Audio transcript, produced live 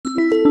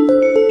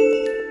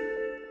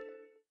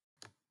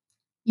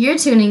You're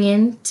tuning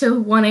in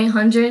to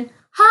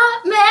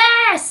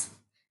 1-800-HOT-MESS.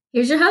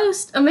 Here's your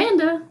host,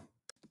 Amanda.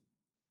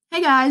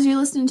 Hey guys, you're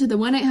listening to the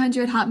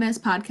 1-800-HOT-MESS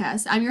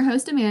podcast. I'm your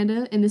host,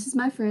 Amanda, and this is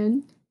my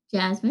friend,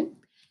 Jasmine.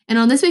 And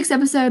on this week's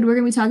episode, we're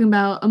going to be talking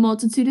about a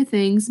multitude of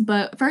things.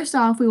 But first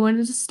off, we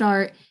wanted to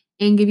start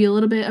and give you a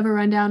little bit of a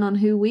rundown on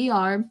who we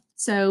are.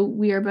 So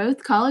we are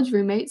both college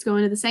roommates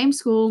going to the same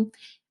school,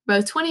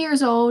 both 20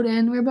 years old,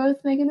 and we're both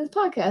making this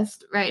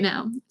podcast right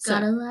now.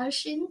 Got a lot of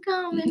shit in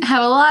common.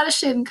 Have a lot of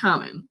shit in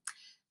common.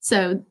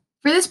 So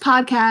for this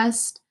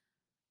podcast,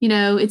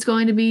 it's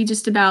going to be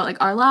just about like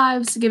our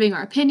lives, giving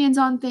our opinions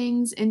on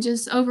things, and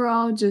just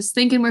overall just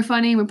thinking we're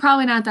funny. We're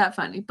probably not that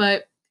funny,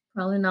 but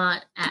probably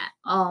not at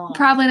all.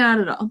 Probably not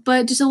at all.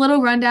 But just a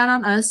little rundown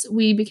on us.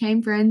 We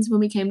became friends when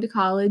we came to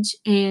college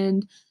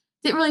and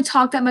didn't really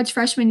talk that much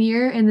freshman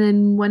year. And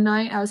then one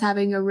night I was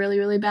having a really,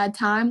 really bad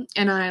time,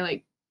 and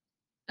I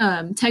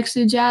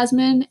texted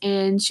Jasmine,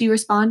 and she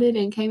responded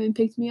and came and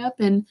picked me up,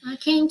 and I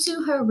came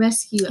to her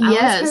rescue. I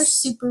was her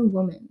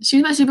superwoman. She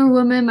was my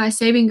superwoman, my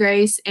saving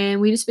grace,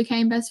 and we just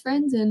became best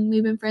friends, and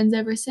we've been friends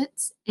ever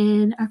since,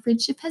 and our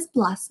friendship has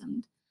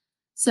blossomed.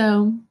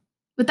 So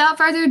without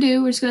further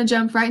ado, we're just going to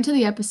jump right into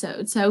the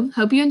episode. So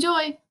hope you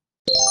enjoy.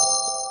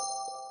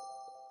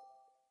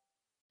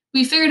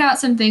 We figured out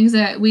some things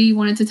that we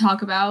wanted to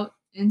talk about,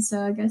 and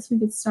so I guess we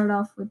could start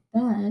off with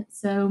that.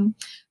 So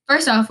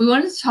first off, we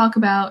wanted to talk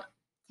about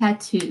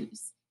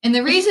tattoos. And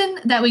the reason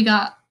that we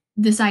got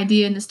this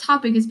idea and this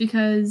topic is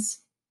because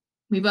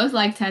we both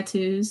like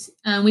tattoos.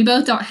 We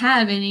both don't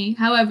have any.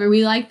 However,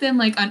 we like them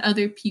like on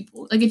other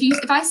people. Like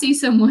if I see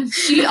someone,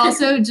 she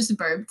also just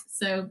burped.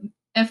 So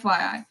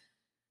FYI.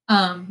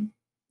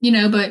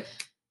 But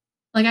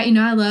like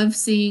I love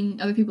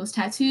seeing other people's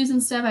tattoos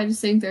and stuff. I just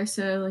think they're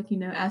so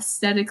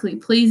aesthetically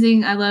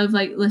pleasing. I love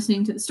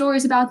listening to the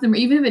stories about them, or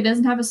even if it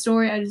doesn't have a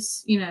story, I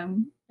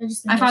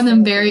find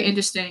them very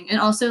interesting.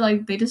 And also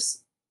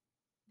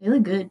they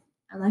look good.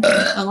 I like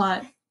them a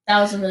lot.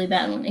 That was a really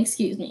bad one.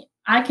 Excuse me.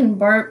 I can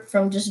burp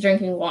from just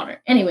drinking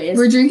water. Anyways.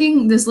 We're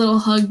drinking this little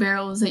Hug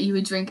barrels that you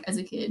would drink as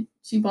a kid.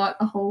 She bought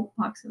a whole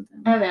box of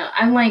them. I know.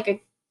 I'm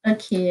like a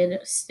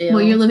kid still.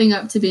 Well, you're living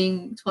up to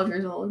being 12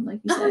 years old, like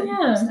you said. Oh,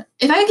 yeah.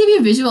 If I could give you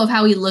a visual of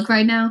how we look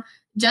right now,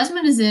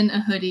 Jasmine is in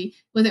a hoodie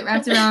with it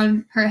wrapped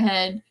around her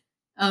head.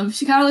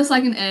 She kind of looks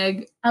like an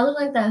egg. I look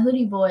like that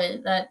hoodie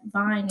boy, that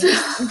Vine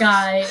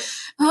guy.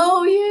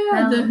 Oh,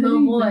 yeah. The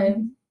little boy.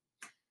 Guy.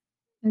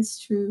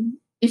 That's true.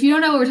 If you don't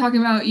know what we're talking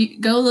about,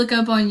 go look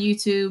up on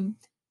YouTube.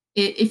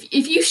 If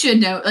you should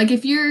know, like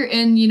if you're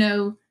in,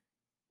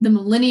 the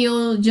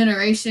millennial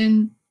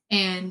generation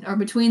or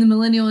between the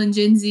millennial and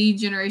Gen Z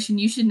generation,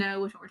 you should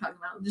know which one we're talking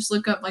about. Just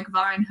look up like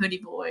Vine hoodie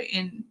boy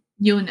and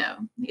you'll know.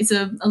 It's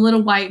a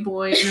little white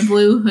boy in a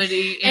blue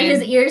hoodie. And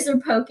his ears are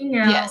poking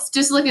out. Yes,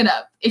 just look it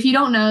up. If you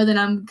don't know, then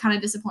I'm kind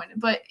of disappointed.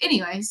 But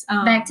anyways.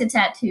 Back to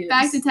tattoos.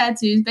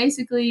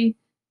 Basically,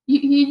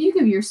 you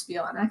give your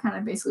spiel, and I kind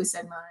of basically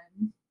said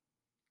mine.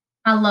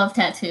 I love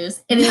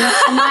tattoos. It is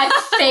my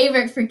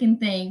favorite freaking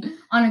thing.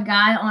 On a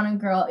guy, on a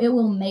girl. It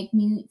will make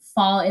me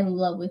fall in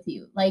love with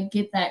you. Like,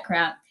 get that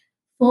crap.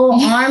 Full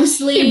arm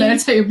sleeve. You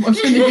better tell your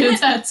boyfriend to get a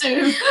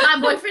tattoo. My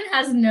boyfriend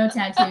has no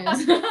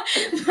tattoos.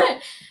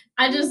 But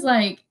I just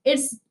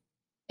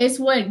it's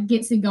what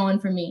gets it going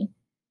for me.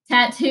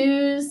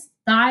 Tattoos,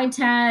 thigh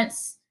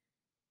tats,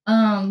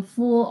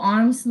 full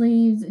arm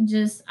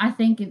sleeves. I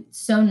think it's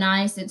so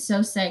nice. It's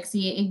so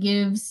sexy. It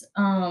gives,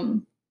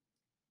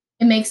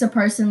 it makes a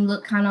person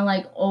look kind of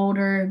like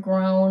older,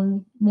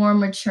 grown, more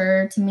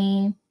mature to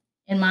me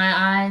in my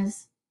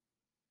eyes.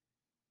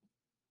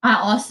 I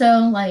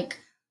also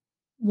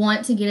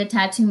want to get a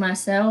tattoo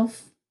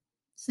myself.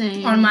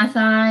 Same. On my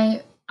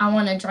thigh. I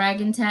want a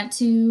dragon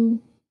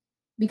tattoo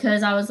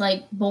because I was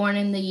born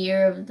in the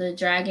year of the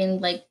dragon,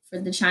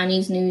 for the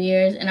Chinese New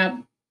Year's, and I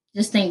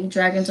just think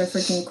dragons are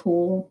freaking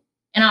cool.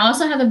 And I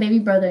also have a baby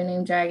brother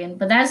named Dragon,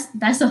 but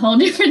that's a whole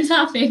different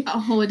topic.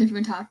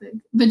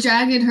 But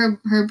Dragon,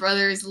 her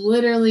brother is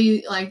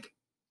literally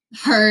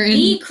her.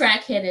 The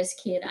crackheadest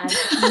kid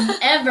I've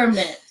ever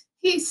met.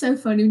 He's so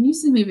funny. When you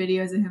send me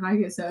videos of him, I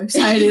get so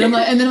excited. I'm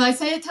and then I'm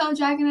tell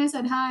Dragon I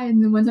said hi,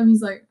 and then one time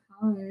he's like,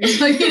 hi.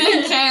 He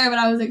didn't care, but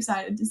I was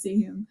excited to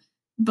see him.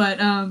 But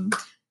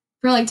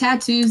for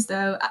tattoos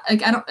though, I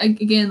don't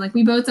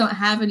we both don't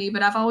have any,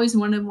 but I've always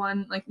wanted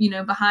one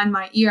behind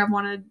my ear. I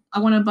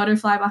want a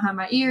butterfly behind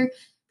my ear.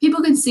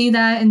 People can see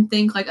that and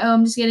think oh,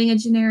 I'm just getting a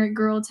generic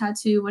girl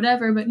tattoo,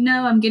 whatever. But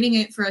no, I'm getting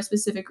it for a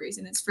specific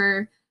reason. It's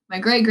for my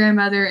great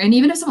grandmother, and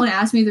even if someone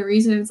asks me the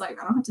reason, it's I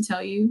don't have to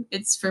tell you.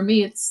 It's for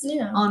me. It's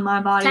on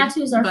my body.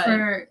 Tattoos are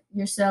for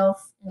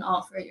yourself and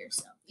all for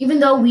yourself.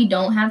 Even though we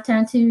don't have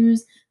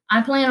tattoos,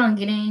 I plan on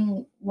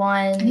getting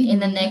one in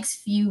the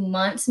next few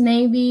months,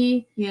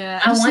 maybe.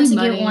 Yeah, I want to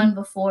get one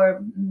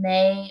before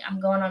May.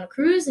 I'm going on a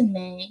cruise in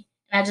May,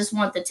 and I just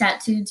want the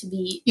tattoo to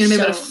be be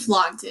able to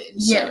flaunt it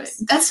and show it.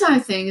 That's my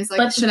thing. Is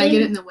should I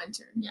get it in the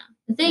winter? Yeah.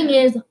 The thing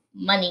is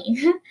money.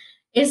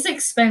 It's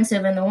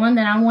expensive, and the one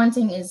that I'm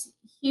wanting is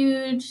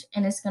huge,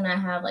 and it's gonna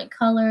have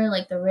color,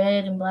 the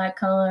red and black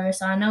color.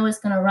 So I know it's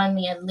gonna run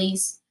me at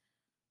least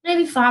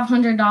maybe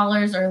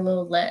 $500 or a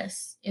little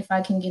less if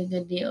I can get a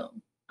good deal.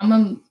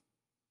 I'm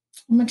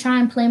gonna try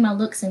and play my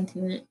looks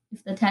into it.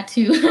 If the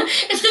tattoo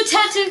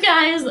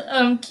guy is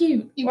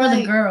cute, or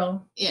the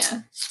girl.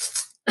 Yeah.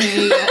 There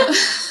you go.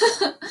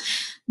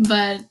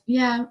 But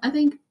yeah, I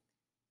don't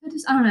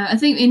know. I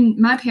think in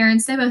my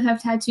parents, they both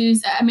have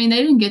tattoos. I mean,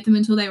 they didn't get them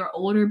until they were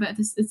older, but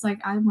it's like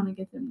I want to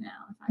get them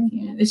now if I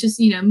can. It's just,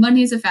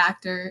 money is a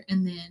factor,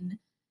 and then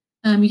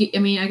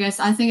I guess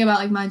I think about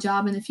like my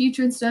job in the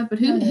future and stuff, but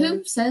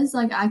who says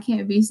like I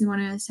can't be someone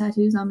who has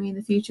tattoos on me in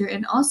the future?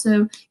 And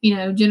also,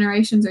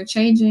 generations are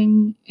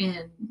changing,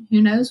 and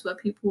who knows what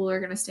people are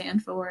going to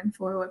stand for and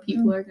for what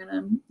people are going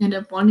to end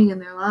up wanting in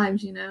their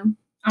lives,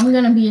 I'm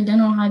going to be a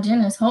dental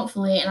hygienist,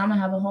 hopefully, and I'm going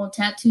to have a whole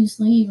tattoo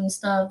sleeve and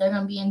stuff. They're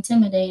going to be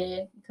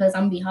intimidated because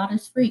I'm going to be hot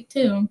as freak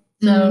too.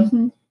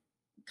 So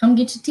come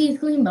get your teeth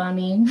cleaned by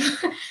me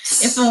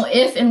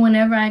if and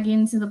whenever I get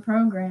into the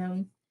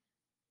program.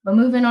 But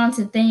moving on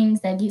to things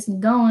that gets me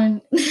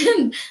going,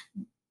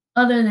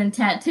 other than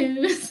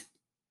tattoos.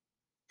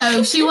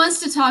 Oh, she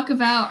wants to talk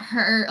about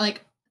her,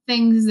 like,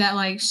 things that,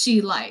 like, she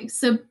likes.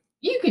 So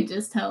you could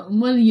just tell them,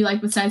 what do you like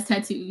besides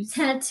tattoos?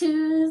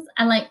 Tattoos,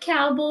 I like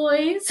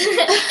cowboys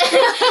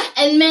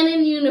and men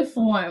in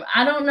uniform.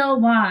 I don't know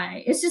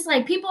why. It's just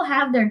like people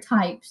have their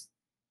types.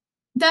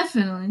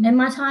 Definitely. And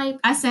my type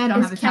I say I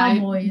don't have a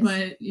cowboys.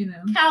 Type,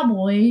 but,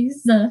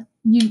 Cowboys.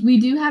 We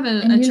do have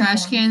a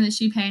trash can that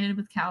she painted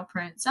with cow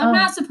print, so I'm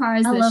not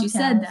surprised that she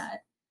said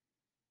that.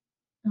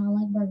 I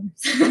like burgers.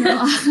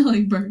 I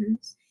like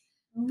burgers.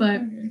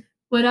 But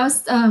what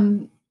else?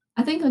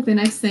 I think like the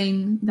next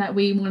thing that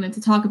we wanted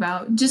to talk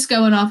about, just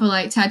going off of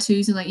like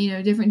tattoos and like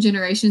different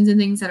generations and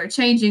things that are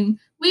changing,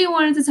 we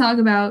wanted to talk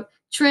about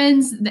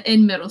trends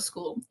in middle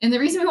school. And the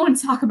reason we wanted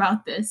to talk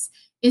about this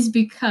is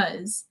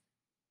because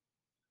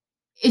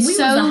it's was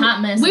a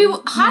hot mess.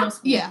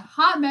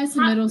 Hot mess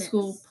in middle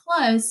school.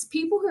 Plus,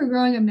 people who are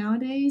growing up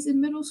nowadays in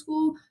middle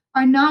school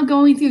are not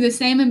going through the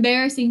same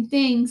embarrassing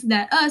things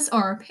that us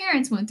or our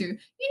parents went through.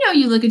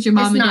 You look at your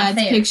mom and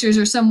dad's pictures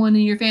or someone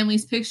in your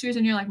family's pictures,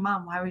 and you're like,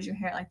 Mom, why was your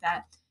hair like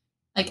that?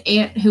 Like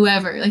aunt,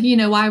 whoever, like,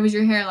 why was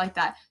your hair like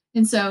that?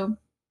 And so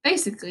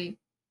basically,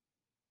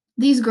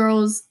 these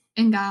girls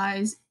and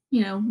guys,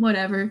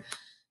 whatever,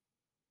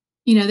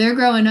 they're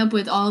growing up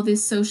with all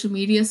this social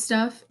media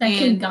stuff that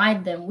can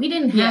guide them. We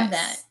didn't have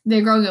that.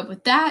 They're growing up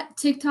with that,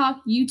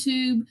 TikTok,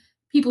 YouTube,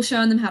 people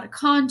showing them how to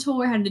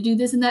contour, how to do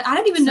this and that. I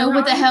didn't even know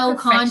what the hell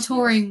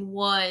contouring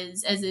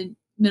was as a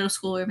middle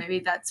schooler. Maybe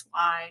that's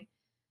why.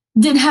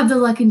 Didn't have the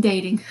luck in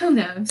dating. Who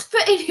knows?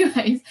 But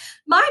anyways,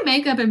 my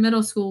makeup in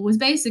middle school was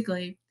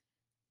basically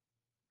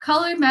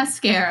colored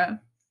mascara.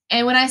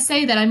 And when I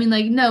say that, I mean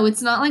like, no,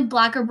 it's not like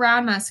black or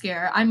brown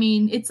mascara. I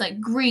mean, it's like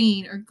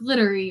green or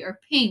glittery or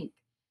pink.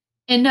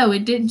 And no,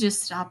 it didn't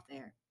just stop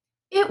there.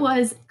 It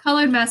was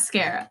colored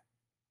mascara,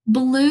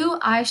 blue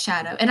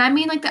eyeshadow, and I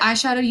mean like the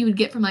eyeshadow you would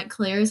get from like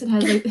Claire's. It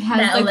has like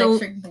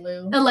electric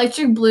blue.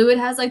 Electric blue. It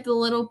has like the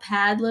little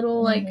pad,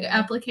 like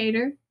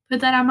applicator.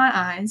 Put that on my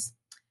eyes,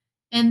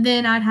 and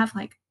then I'd have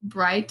like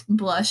bright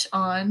blush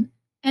on,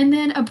 and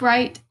then a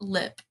bright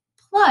lip.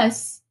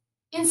 Plus,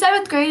 in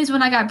 7th grade is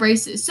when I got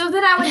braces, so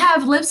then I would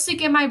have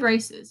lipstick in my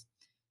braces.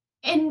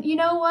 And you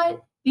know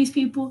what? These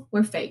people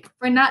were fake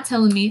for not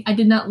telling me I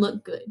did not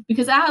look good,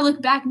 because I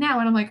look back now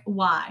and I'm like,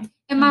 why?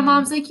 And my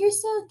mom's like, you're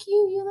so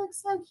cute. You look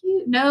so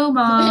cute. No,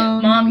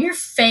 Mom. Mom, you're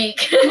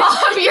fake.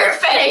 Mom, you're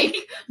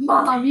fake.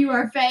 Mom, you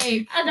are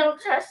fake. I don't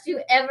trust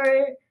you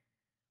ever.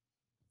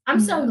 I'm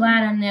so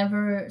glad I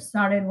never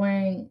started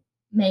wearing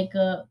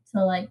makeup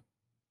till like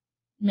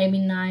maybe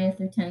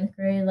 9th or 10th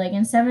grade. Like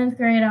in 7th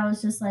grade, I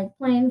was just like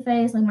plain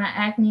face. Like my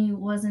acne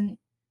wasn't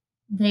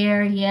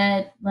there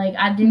yet. Like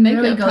I didn't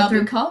really go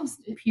through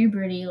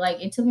puberty.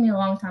 Like it took me a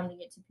long time to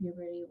get to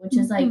puberty, which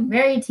is like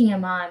very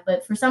TMI,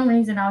 but for some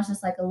reason I was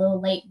just like a little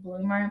late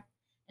bloomer,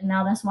 and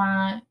now that's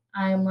why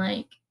I'm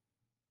like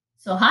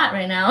so hot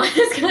right now.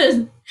 It's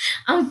because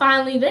I'm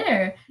finally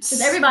there,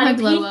 because everybody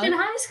peaked in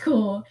high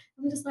school.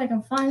 I'm just like,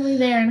 I'm finally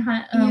there in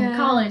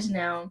college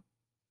now.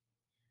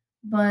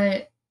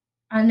 But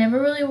I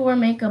never really wore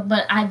makeup,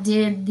 but I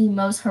did the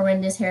most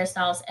horrendous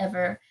hairstyles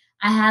ever.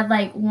 I had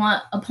like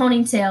a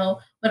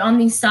ponytail, but on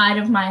the side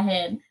of my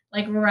head,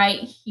 like right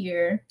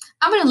here.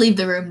 I'm gonna leave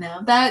the room now.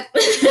 That's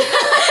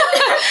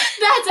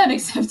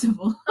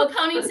unacceptable. A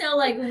ponytail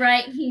like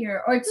right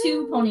here, or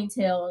 2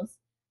 ponytails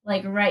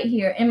like right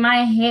here. And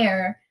my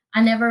hair,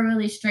 I never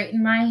really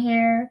straightened my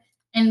hair.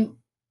 And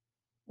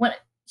when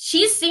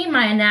she's seen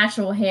my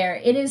natural hair,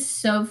 it is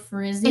so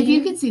frizzy. If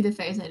you could see the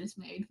face I just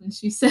made when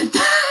she said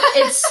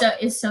that,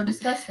 it's so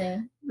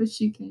disgusting. But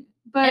she can't.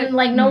 And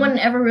like no one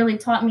ever really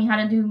taught me how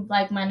to do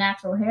like my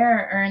natural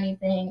hair or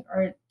anything,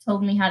 or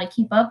told me how to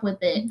keep up with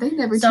it. They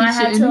never so I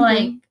had to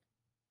like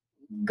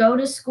go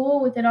to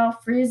school with it all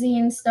frizzy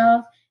and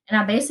stuff. And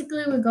I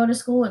basically would go to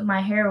school with my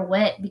hair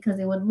wet because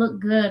it would look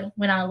good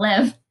when I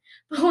left.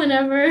 But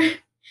whenever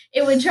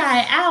it would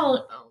dry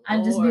out,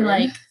 I'd just be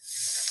like,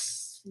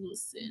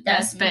 listen,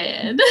 that's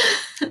bad.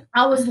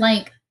 I was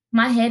like,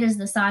 my head is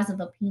the size of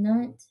a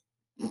peanut.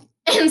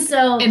 And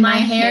so And my my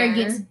hair hair.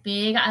 gets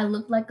big. I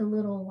look like a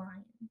little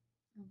lion,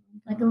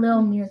 like a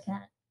little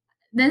meerkat.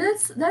 Then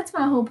that's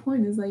my whole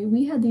point is like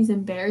we had these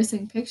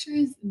embarrassing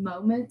pictures,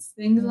 moments,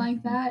 things like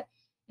Mhm. that.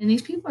 And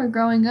these people are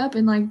growing up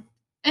and like,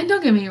 and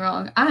don't get me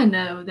wrong, I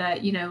know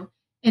that, you know,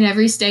 in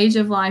every stage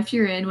of life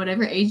you're in,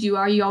 whatever age you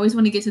are, you always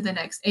want to get to the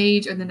next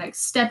age or the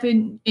next step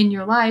in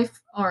your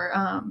life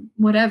or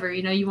whatever,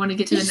 you know, you want to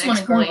get to You the just next want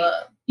to grow point.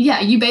 up. Yeah,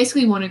 you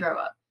basically want to grow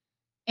up.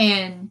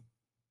 And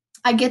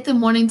I get them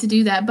wanting to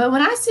do that. But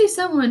when I see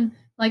someone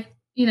like,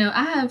 you know,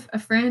 I have a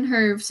friend,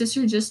 her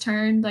sister just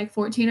turned like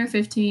 14 or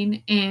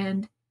 15,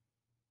 and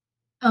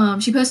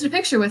she posted a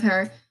picture with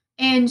her,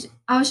 and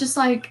I was just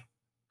like,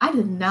 I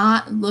did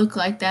not look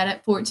like that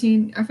at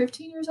 14 or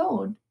 15 years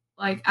old.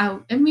 Like I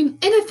mean,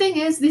 and the thing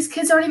is, these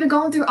kids aren't even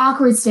going through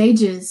awkward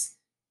stages,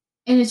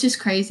 and it's just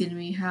crazy to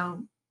me how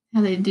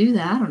they do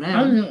that. I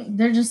don't know.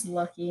 They're just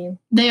lucky.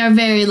 They are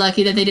very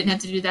lucky that they didn't have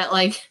to do that.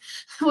 Like,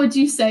 what'd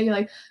you say?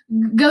 Like,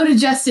 go to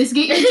Justice,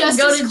 get your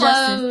Justice Go to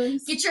clothes.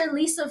 Justice. Get your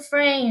Lisa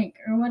Frank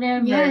or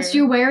whatever. Yes,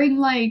 you're wearing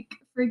like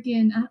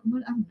freaking I don't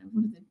know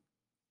what is it?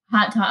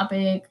 Hot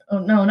Topic. Oh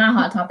no, not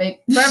Hot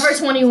Topic. Forever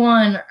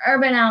 21.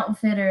 Urban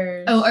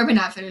Outfitters. Oh, Urban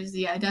Outfitters.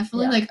 Yeah,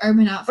 definitely Yeah. like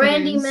Urban Outfitters.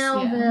 Brandy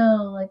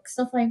Melville, like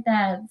stuff like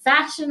that.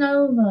 Fashion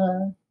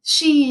Nova.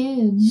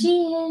 Shein.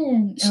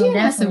 Shein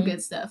has some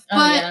good stuff, Oh,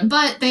 but yeah.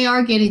 but they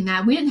are getting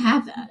that. We didn't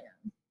have that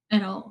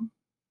at all,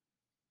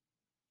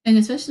 and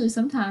especially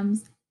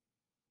sometimes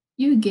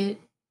you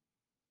get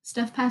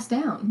stuff passed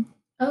down.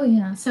 Oh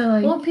yeah. So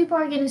like, well, people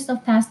are getting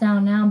stuff passed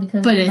down now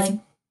because but it's like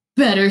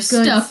better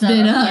stuff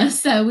than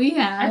us that we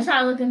I have.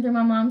 tried looking through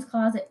my mom's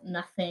closet.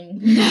 Nothing.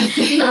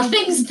 Nothing.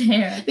 Nothing's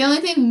there. The only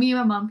thing me and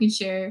my mom can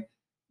share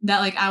that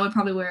like I would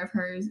probably wear of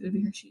hers would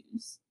be her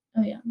shoes.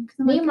 Oh yeah.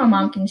 Me and my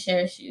mom can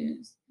share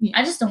shoes. Yeah.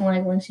 I just don't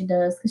like when she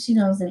does because she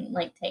doesn't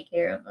like take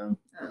care of them.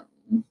 Oh.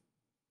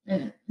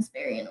 And it's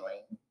very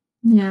annoying.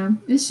 Yeah,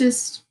 it's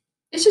just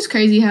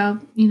crazy how,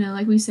 you know,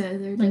 like we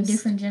said, they're like just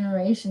different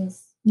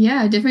generations.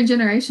 Yeah, different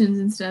generations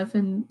and stuff,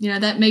 and you know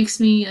that makes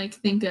me like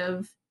think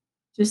of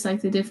just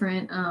like the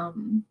different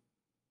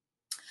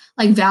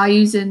like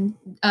values and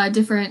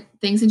different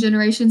things in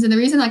generations. And the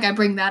reason like I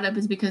bring that up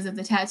is because of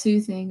the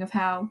tattoo thing of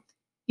how,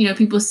 you know,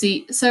 people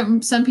see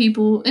some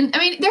people, and I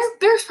mean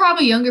there's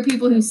probably younger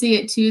people who see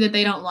it too that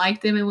they don't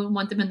like them and wouldn't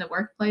want them in the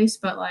workplace,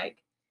 but like,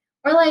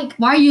 or like,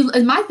 why are you?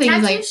 And my thing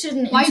is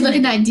like, why are you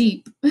looking that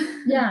deep?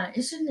 Yeah,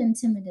 it shouldn't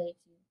intimidate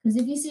you because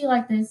if you see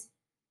like this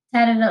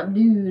tatted up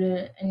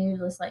dude and you're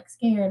just like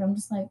scared, I'm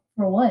just like,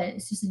 for what?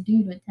 It's just a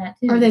dude with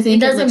tattoos. Or they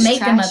think it doesn't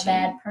make him a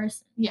bad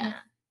person. Yeah.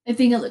 They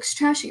think it looks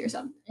trashy or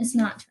something. It's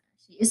not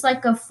trashy. It's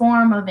like a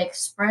form of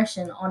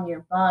expression on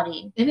your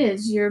body. It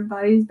is. Your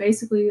body's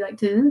basically like,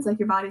 to them, it's like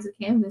your body's a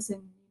canvas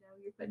and you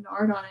know you're putting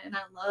art on it, and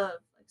I love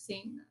like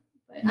seeing that.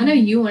 But I know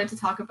you wanted to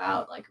talk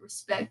about like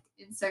respect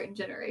in certain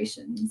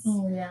generations.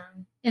 Oh yeah.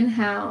 And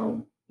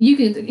how you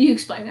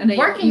explain. I know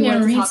working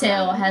in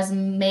retail has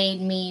made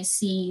me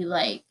see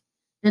like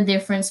the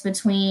difference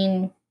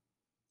between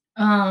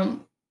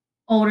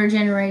older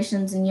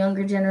generations and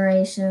younger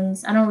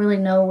generations. I don't really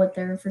know what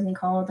they're freaking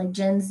called, like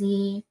Gen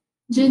Z.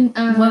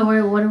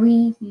 What are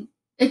we?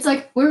 It's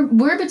like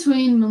we're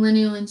between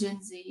millennial and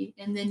Gen Z,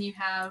 and then you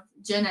have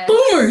Gen X,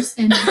 boomers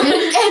and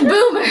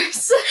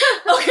boomers.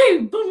 Okay,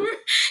 boomer.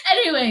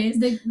 Anyways,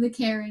 the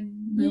Karen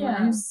boomers.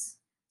 Yeah.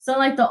 So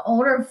like the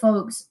older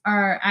folks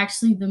are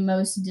actually the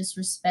most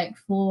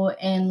disrespectful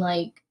and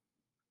like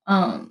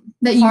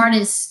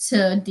hardest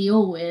to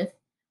deal with,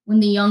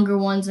 when the younger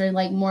ones are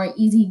like more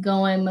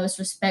easygoing, most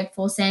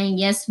respectful, saying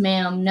yes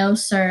ma'am, no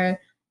sir,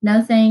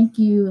 no thank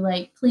you,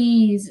 like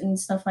please and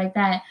stuff like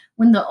that.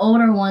 When the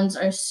older ones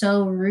are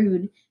so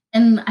rude.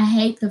 And I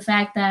hate the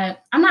fact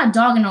that I'm not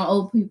dogging on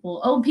old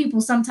people. Old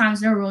people sometimes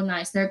they're real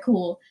nice, they're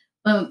cool.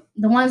 But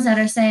the ones that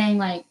are saying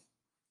like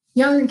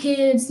younger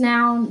kids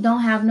now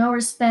don't have no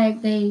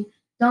respect, they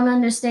don't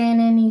understand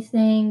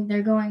anything,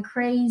 they're going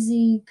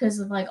crazy because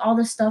of like all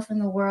the stuff in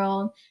the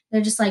world.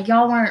 They're just like,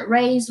 y'all weren't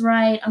raised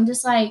right. I'm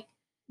just like,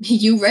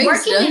 you raised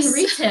working us. in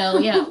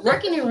retail. Yeah,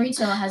 working in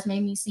retail has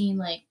made me seem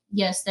like,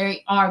 yes,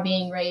 they are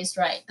being raised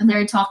right. And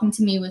they're talking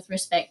to me with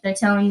respect. They're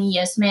telling me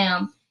yes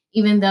ma'am,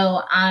 even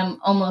though I'm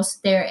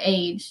almost their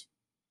age.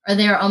 Or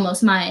they're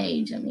almost my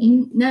age. I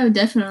mean, no,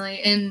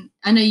 definitely. And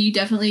I know you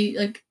definitely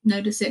like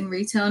notice it in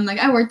retail. And like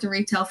I worked in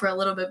retail for a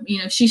little bit. You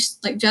know, she's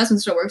like Jasmine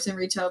still works in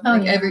retail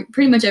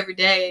pretty much every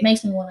day. It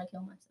makes me want to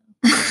kill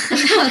myself.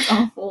 That's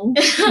awful.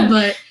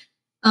 But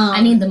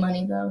I need the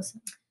money though. So.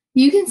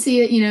 You can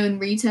see it, you know, in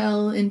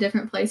retail in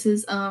different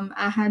places.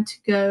 I had to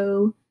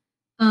go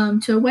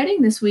to a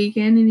wedding this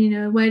weekend, and you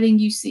know, wedding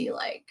you see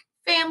like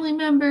family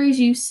members,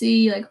 you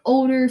see like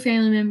older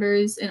family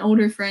members and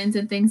older friends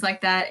and things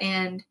like that,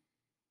 and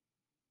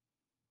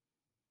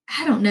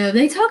I don't know.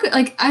 They talk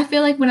like, I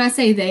feel like when I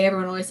say they,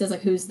 everyone always says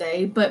like who's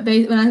they, but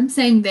when I'm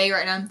saying they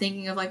right now, I'm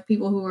thinking of like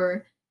people who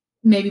are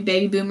maybe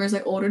baby boomers,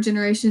 like older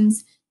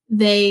generations.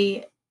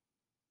 They,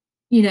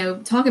 you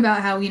know, talk about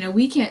how, you know,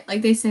 we can't,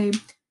 like they say,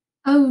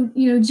 oh,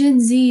 Gen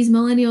Zs,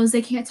 millennials,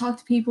 they can't talk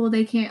to people,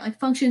 they can't like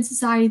function in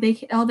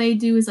society. All they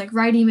do is like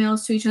write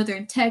emails to each other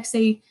and text.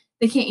 They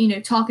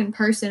can't talk in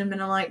person.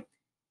 And I'm like,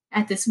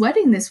 at this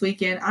wedding this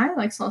weekend, I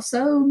like saw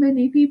so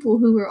many people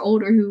who were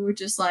older who were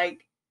just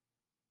like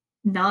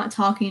not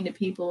talking to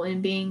people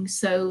and being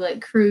so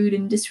like crude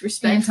and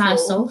disrespectful,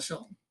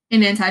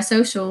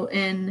 antisocial,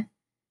 and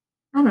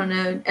I don't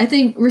know. I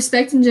think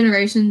respecting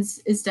generations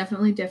is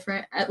definitely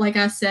different. Like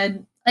I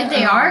said, like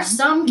there are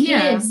some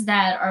kids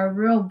that are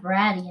real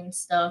bratty and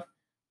stuff,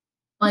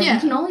 but you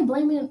can only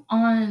blame it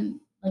on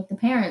like the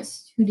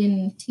parents who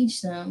didn't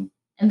teach them.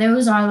 And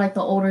those are like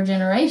the older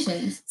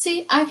generations.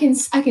 See, I can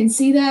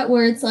see that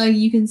where it's like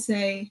you can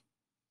say,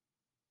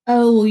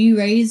 "Oh, well, you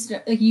raised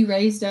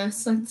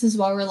us. Like this is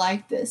why we're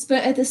like this."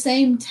 But at the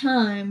same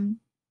time,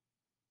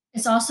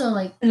 it's also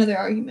like another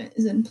argument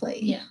is in play.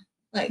 Yeah,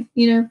 like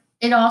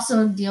it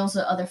also deals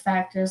with other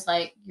factors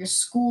like your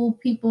school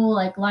people,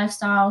 like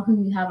lifestyle,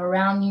 who you have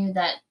around you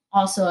that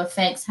also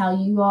affects how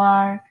you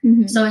are.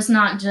 Mm-hmm. So it's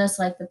not just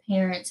like the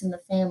parents and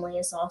the family,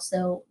 it's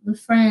also the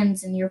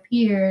friends and your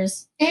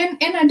peers. And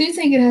I do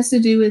think it has to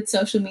do with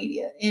social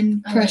media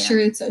and pressure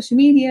with social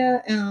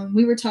media.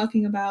 We were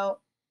talking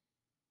about,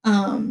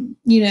 how,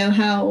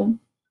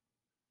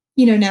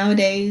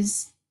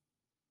 nowadays,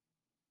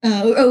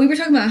 we were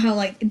talking about how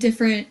like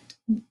different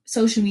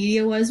social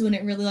media was when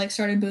it really like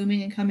started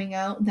booming and coming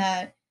out,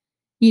 that,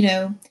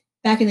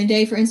 back in the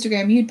day for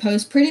Instagram, you'd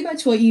post pretty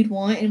much what you'd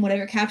want and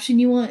whatever caption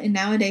you want. And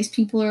nowadays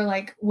people are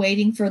like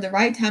waiting for the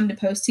right time to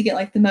post to get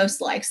like the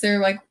most likes. They're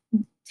like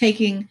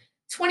taking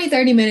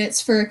 20-30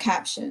 minutes for a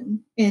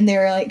caption, and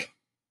they're like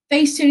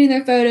face tuning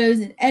their photos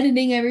and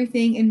editing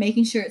everything and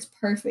making sure it's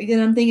perfect.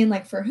 And I'm thinking,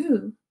 like, for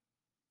who?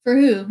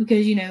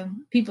 Because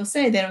people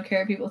say they don't care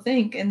what people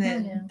think, and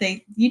then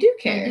you do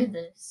care. They do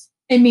this.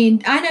 I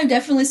mean, I know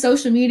definitely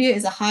social media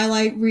is a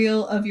highlight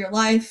reel of your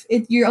life.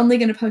 You're only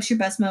going to post your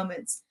best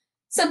moments.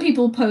 Some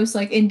people post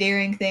like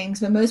endearing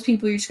things, but most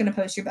people, you're just going to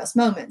post your best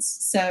moments.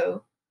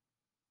 So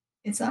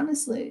it's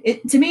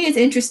honestly, to me, it's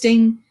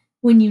interesting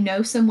when you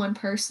know someone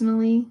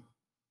personally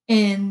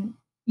and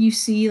you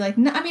see like,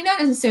 not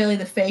necessarily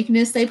the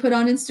fakeness they put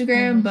on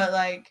Instagram, but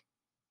like,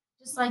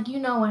 just like,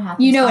 what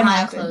happens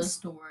behind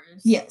closed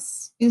doors.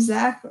 Yes,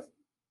 exactly.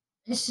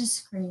 It's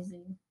just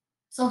crazy.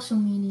 Social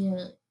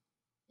media,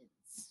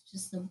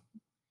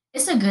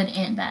 it's a good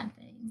and bad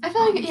thing. I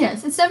feel like,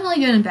 yes, it's definitely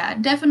good and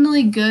bad.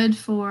 Definitely good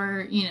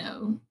for,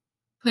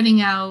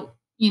 putting out,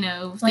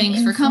 things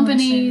like for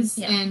companies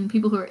and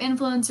people who are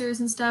influencers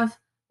and stuff.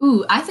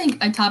 Ooh, I think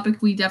a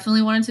topic we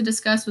definitely wanted to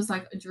discuss was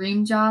like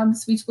dream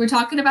jobs. We were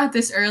talking about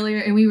this earlier,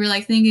 and we were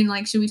like thinking,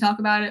 like, should we talk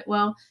about it?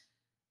 Well,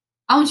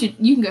 I want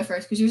you can go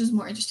first because yours is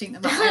more interesting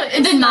than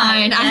mine. Than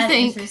mine, I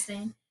think.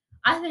 Interesting.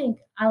 I think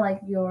I like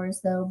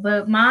yours though,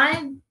 but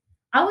mine,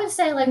 I would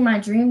say like my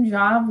dream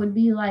job would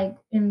be like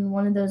in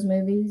one of those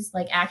movies,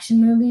 like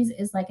action movies,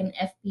 is like an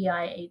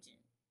FBI agent.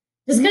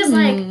 Just because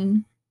like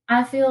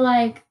I feel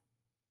like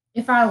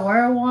if I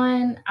were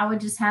one, I would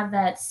just have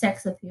that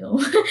sex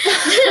appeal,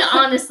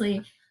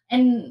 honestly.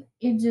 And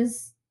it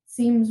just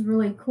seems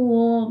really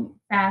cool,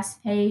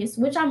 fast paced,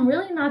 which I'm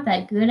really not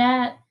that good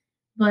at,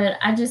 but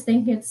I just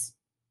think it's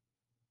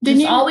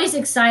always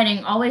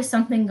exciting, always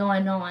something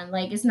going on.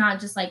 Like it's not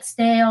just like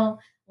stale,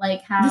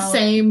 like how the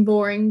same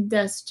boring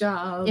desk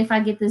job. If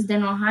I get this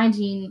dental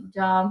hygiene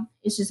job,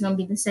 it's just gonna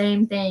be the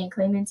same thing,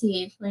 cleaning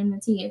teeth.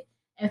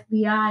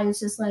 FBI is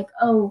just like,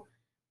 oh,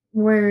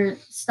 we're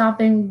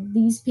stopping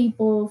these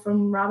people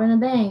from robbing a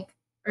bank,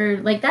 or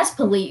like that's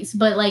police,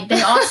 but like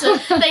they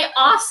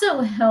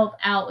also help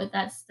out with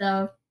that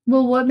stuff.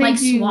 Well, what made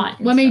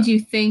you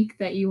think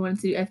that you wanted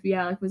to do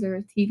FBI? Like, was there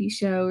a TV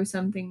show or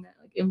something that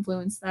like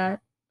influenced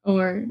that?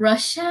 Or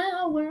Rush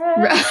Hour.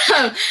 Rush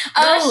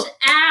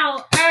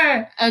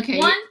Hour. Okay.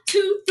 1,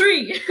 2,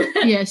 3.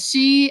 Yeah,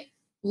 she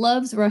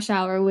loves Rush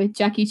Hour with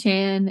Jackie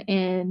Chan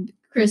and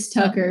Chris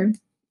Tucker.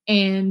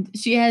 And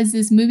she has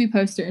this movie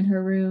poster in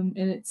her room,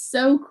 and it's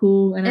so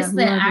cool. And it's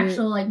the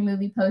actual like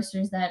movie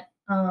posters that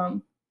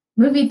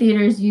movie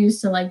theaters use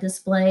to like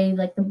display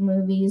like the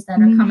movies that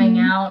are coming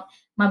out.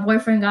 My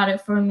boyfriend got it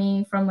for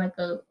me from like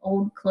a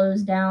old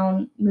closed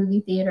down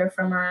movie theater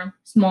from our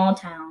small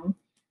town.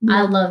 Yeah.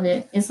 I love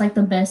it. It's like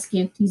the best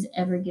gift he's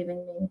ever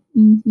given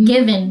me.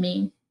 Given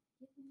me.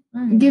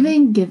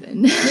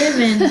 Given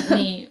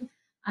me.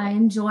 I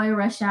enjoy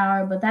Rush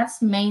Hour, but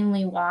that's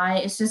mainly why.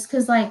 It's just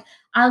because like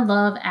I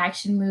love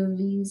action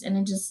movies, and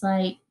it just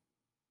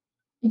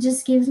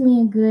gives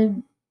me a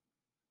good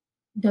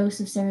dose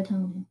of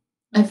serotonin.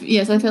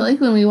 Yes, I feel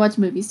like when we watch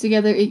movies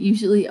together, it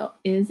usually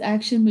is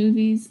action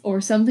movies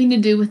or something to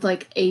do with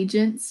like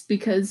agents,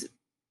 because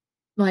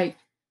like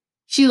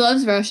she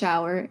loves Rush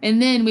Hour,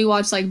 and then we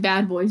watched like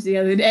Bad Boys the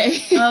other day.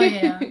 Oh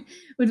yeah,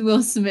 with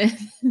Will Smith.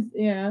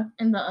 Yeah,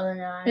 and the other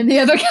guy.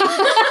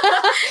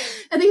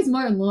 I think it's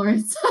Martin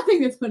Lawrence. I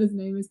think that's what his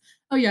name is.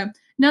 Oh yeah,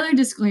 another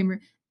disclaimer.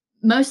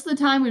 Most of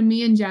the time when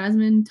me and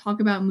Jasmine talk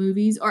about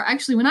movies, or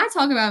actually when I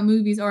talk about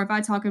movies, or if I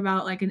talk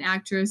about like an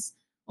actress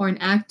or an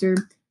actor,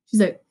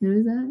 she's like, who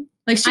is that?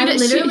 Like I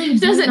literally she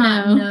doesn't do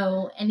not know.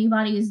 know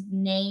anybody's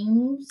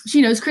names.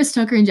 She knows Chris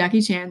Tucker and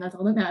Jackie Chan. That's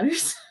all that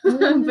matters.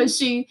 But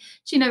she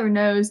never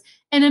knows.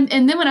 And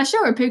then when I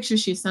show her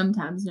pictures, she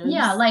sometimes knows.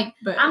 Yeah, like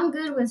but I'm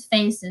good with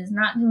faces,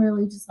 not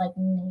really just like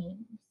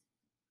names.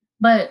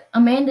 But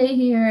Amanda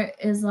here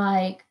is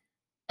like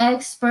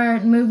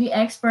movie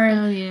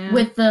expert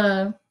with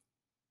the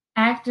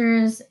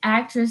actors,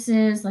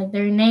 actresses, like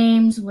their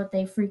names, what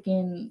they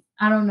freaking,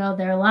 I don't know,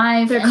 their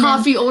life. Their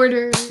coffee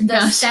order.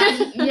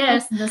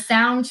 Yes, the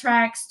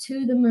soundtracks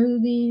to the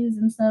movies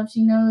and stuff.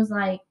 She knows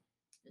like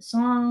the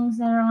songs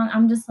that are on.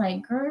 I'm just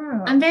like,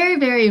 girl. I'm very,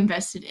 very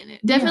invested in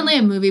it. Definitely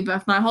a movie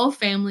buff. My whole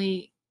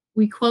family,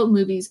 we quote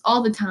movies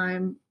all the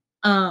time.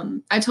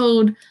 I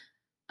told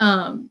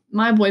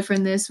my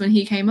boyfriend this when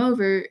he came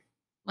over,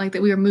 like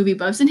that we were movie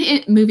buffs, and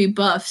he's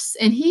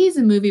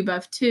a movie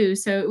buff too.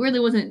 So it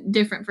really wasn't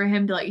different for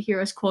him to like hear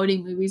us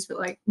quoting movies, but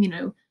like, you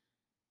know,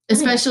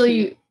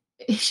 especially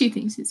she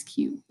thinks it's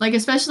cute. Like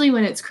especially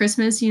when it's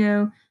Christmas, you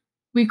know,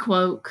 we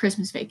quote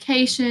Christmas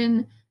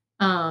Vacation,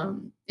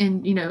 and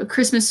you know,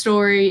 Christmas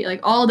Story,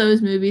 like all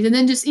those movies, and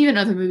then just even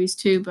other movies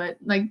too. But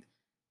like,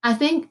 I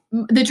think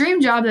the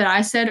dream job that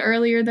I said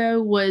earlier though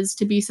was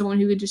to be someone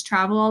who could just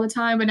travel all the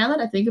time. But now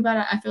that I think about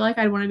it, I feel like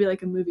I'd want to be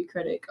like a movie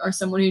critic or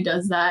someone who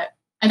does that.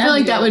 I feel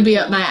like that would be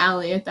up my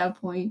alley at that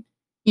point,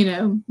 you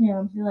know.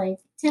 Yeah, be like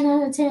 10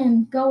 out of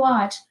 10, go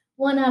watch.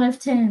 1 out of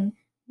 10.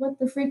 What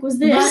the freak was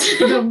this?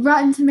 The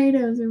Rotten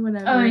Tomatoes or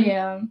whatever. Oh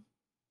yeah.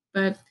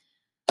 But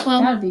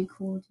well, that would be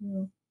cool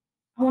too.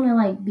 I want to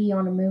like be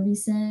on a movie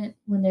set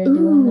when they're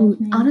doing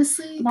that.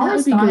 Honestly, that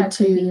would be good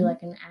too. Be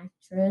like an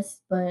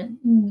actress, but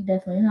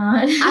definitely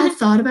not. I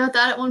thought about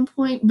that at one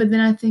point, but then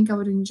I think I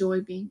would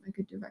enjoy being like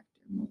a director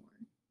more.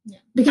 Yeah,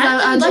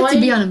 because I'd like to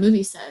be on a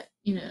movie set,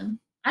 you know.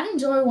 I'd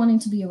enjoy wanting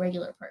to be a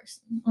regular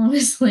person,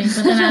 honestly,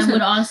 but then I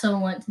would also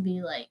want to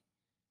be like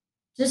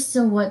just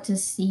to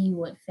see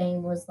what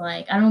fame was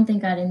like. I don't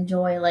think I'd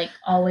enjoy like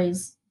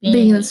always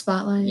being in the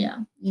spotlight. Yeah,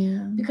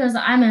 because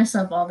I mess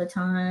up all the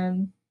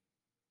time.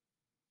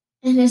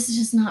 And it's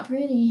just not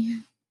pretty.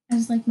 I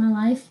just like my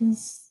life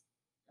is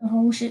a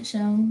whole shit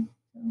show.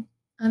 So.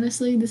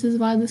 Honestly, this is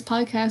why this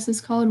podcast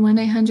is called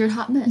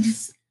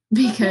 1-800-HOT-MESS.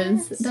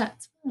 Because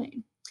that's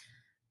fine.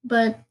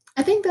 But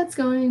I think that's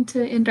going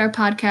to end our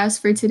podcast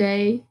for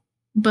today.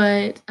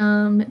 But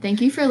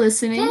thank you for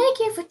listening. Thank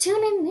you for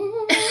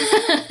tuning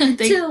in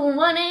to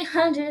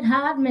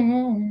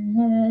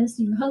 1-800-HOT-MESS.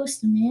 Your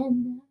host,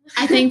 Amanda.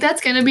 I think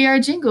that's going to be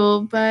our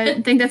jingle, but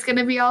I think that's going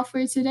to be all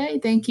for today.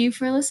 Thank you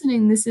for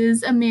listening. This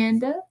is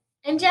Amanda.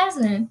 And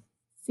Jasmine.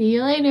 See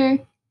you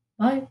later.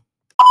 Bye.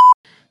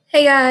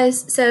 Hey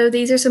guys, so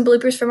these are some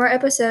bloopers from our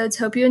episodes.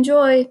 Hope you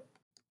enjoy.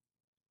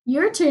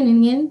 You're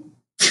tuning in.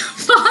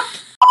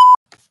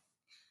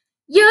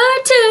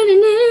 You're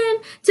tuning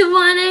in to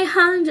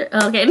 1-800.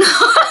 Okay, no.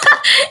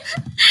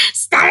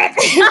 Stop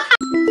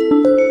it.